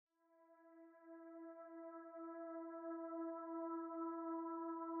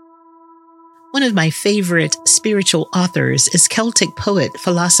One of my favorite spiritual authors is Celtic poet,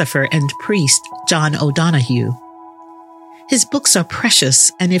 philosopher, and priest John O'Donohue. His books are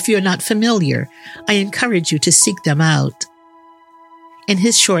precious, and if you're not familiar, I encourage you to seek them out. In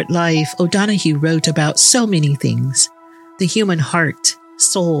his short life, O'Donohue wrote about so many things: the human heart,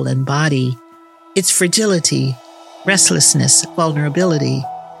 soul, and body, its fragility, restlessness, vulnerability,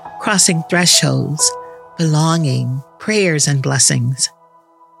 crossing thresholds, belonging, prayers, and blessings.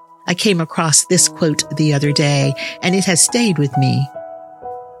 I came across this quote the other day, and it has stayed with me.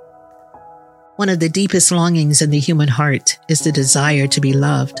 One of the deepest longings in the human heart is the desire to be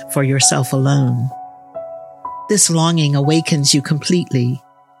loved for yourself alone. This longing awakens you completely.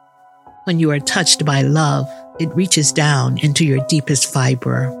 When you are touched by love, it reaches down into your deepest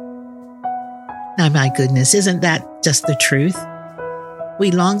fiber. Now, my goodness, isn't that just the truth? We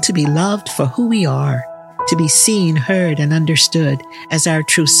long to be loved for who we are, to be seen, heard, and understood as our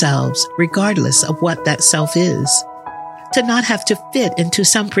true selves, regardless of what that self is. To not have to fit into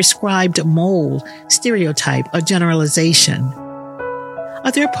some prescribed mold, stereotype, or generalization.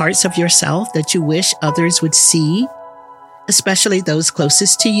 Are there parts of yourself that you wish others would see, especially those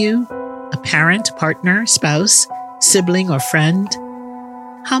closest to you? A parent, partner, spouse, sibling, or friend?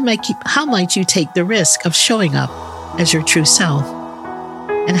 How might you take the risk of showing up as your true self?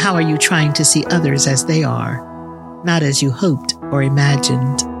 And how are you trying to see others as they are, not as you hoped or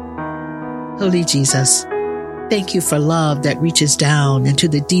imagined? Holy Jesus, thank you for love that reaches down into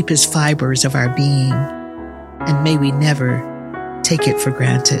the deepest fibers of our being, and may we never take it for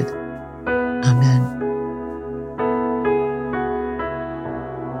granted. Amen.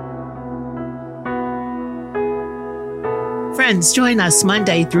 Friends, join us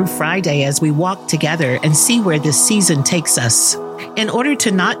Monday through Friday as we walk together and see where this season takes us. In order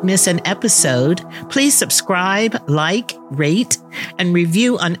to not miss an episode, please subscribe, like, rate, and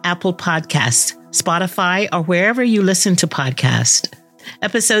review on Apple Podcasts, Spotify, or wherever you listen to podcasts.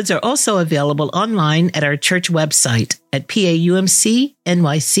 Episodes are also available online at our church website at paumcnyc.org.